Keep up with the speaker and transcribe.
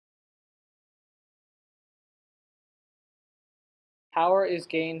Power is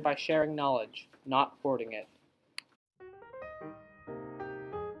gained by sharing knowledge, not hoarding it.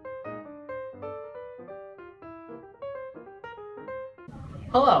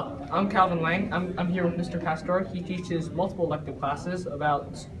 Hello, I'm Calvin Lang. I'm here with Mr. Pastor. He teaches multiple elective classes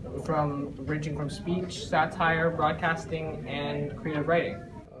ranging from speech, satire, broadcasting, and creative writing.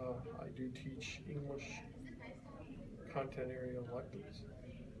 I do teach English content area electives.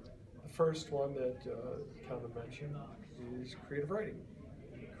 The first one that Calvin mentioned is creative writing.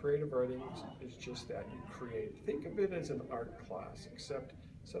 Creative writing is just that, you create. Think of it as an art class, except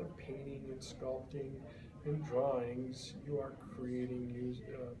instead of painting and sculpting and drawings, you are creating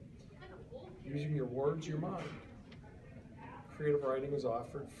using your words, your mind. Creative writing is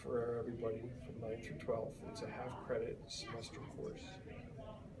offered for everybody from 9th through 12th. It's a half-credit semester course.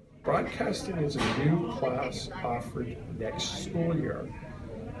 Broadcasting is a new class offered next school year.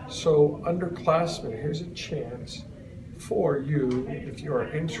 So underclassmen, here's a chance for you, if you are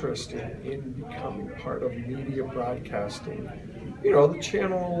interested in becoming part of media broadcasting, the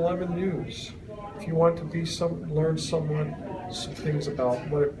Channel 11 News. If you want to learn some things about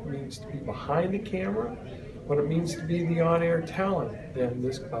what it means to be behind the camera, what it means to be the on-air talent, then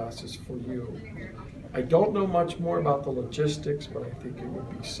this class is for you. I don't know much more about the logistics, but I think it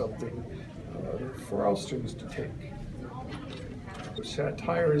would be something for all students to take.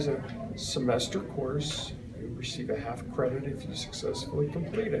 Satire is a semester course. You receive a half credit if you successfully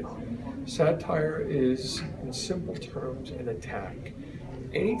complete it. Satire is, in simple terms, an attack.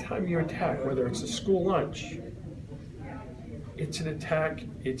 Anytime you attack, whether it's a school lunch, it's an attack,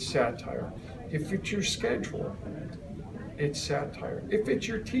 it's satire. If it's your schedule, it's satire. If it's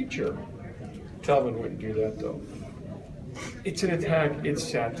your teacher, Calvin wouldn't do that though. It's an attack, it's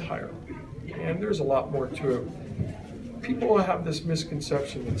satire. And there's a lot more to it. People have this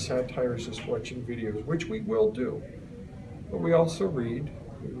misconception that satire is just watching videos, which we will do. But we also read.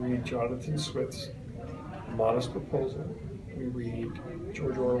 We read Jonathan Swift's Modest Proposal. We read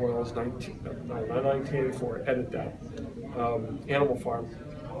George Orwell's 1984, edit that, Animal Farm.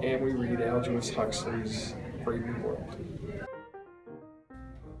 And we read Aldous Huxley's Brave New World.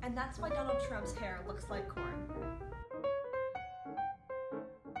 And that's why Donald Trump's hair looks like corn.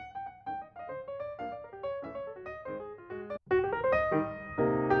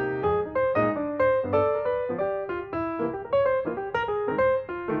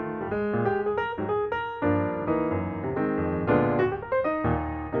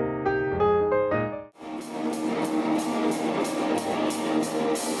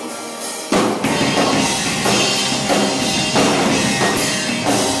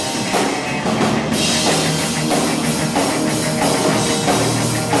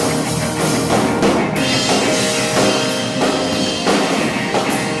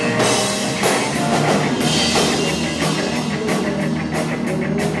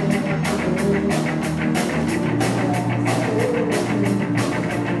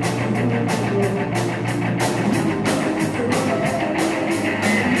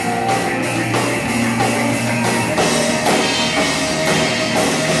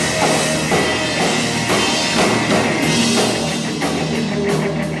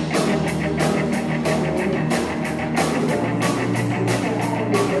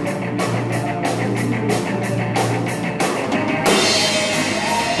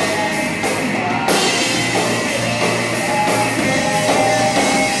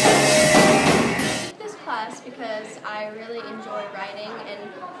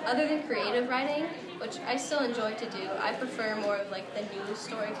 Other than creative writing, which I still enjoy to do, I prefer more of like the news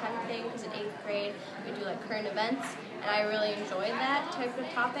story kind of thing, because in 8th grade we do like current events, and I really enjoyed that type of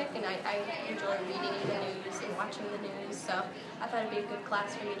topic, and I enjoy reading the news and watching the news, so I thought it'd be a good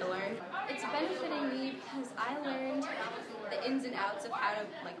class for me to learn. It's benefiting me because I learned the ins and outs of how to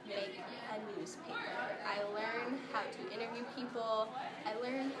like make a newspaper. I learned how to interview people. I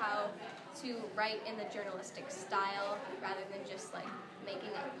learned how to write in the journalistic style rather than just like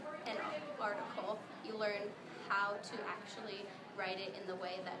making an article. You learn how to actually write it in the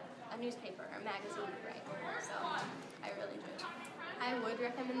way that a newspaper or a magazine would write. So I really enjoyed it. I would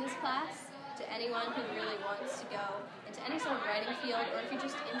recommend this class to anyone who really wants to go into any sort of writing field, or if you're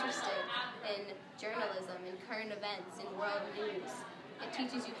just interested in journalism, in current events, in world news. It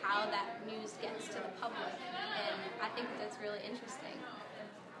teaches you how that news gets to the public, and I think that's really interesting.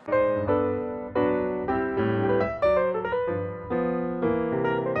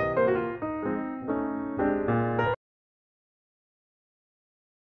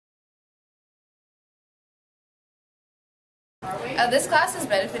 This class is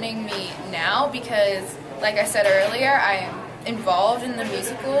benefiting me now because, like I said earlier, I am involved in the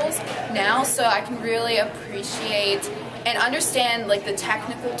musicals now, so I can really appreciate and understand like the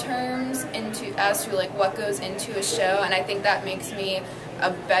technical terms as to like what goes into a show, and I think that makes me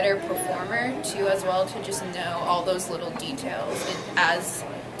a better performer too as well, to just know all those little details as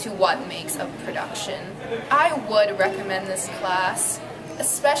to what makes a production. I would recommend this class.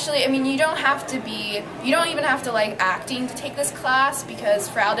 Especially, I mean, you don't even have to like acting to take this class, because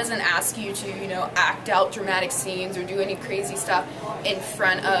Frau doesn't ask you to, you know, act out dramatic scenes or do any crazy stuff in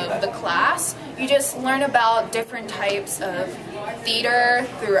front of the class. You just learn about different types of theater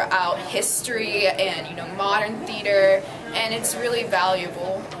throughout history and, you know, modern theater, and it's really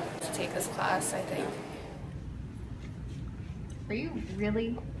valuable to take this class, I think. Are you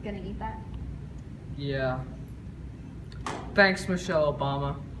really gonna eat that? Yeah. Thanks, Michelle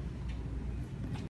Obama.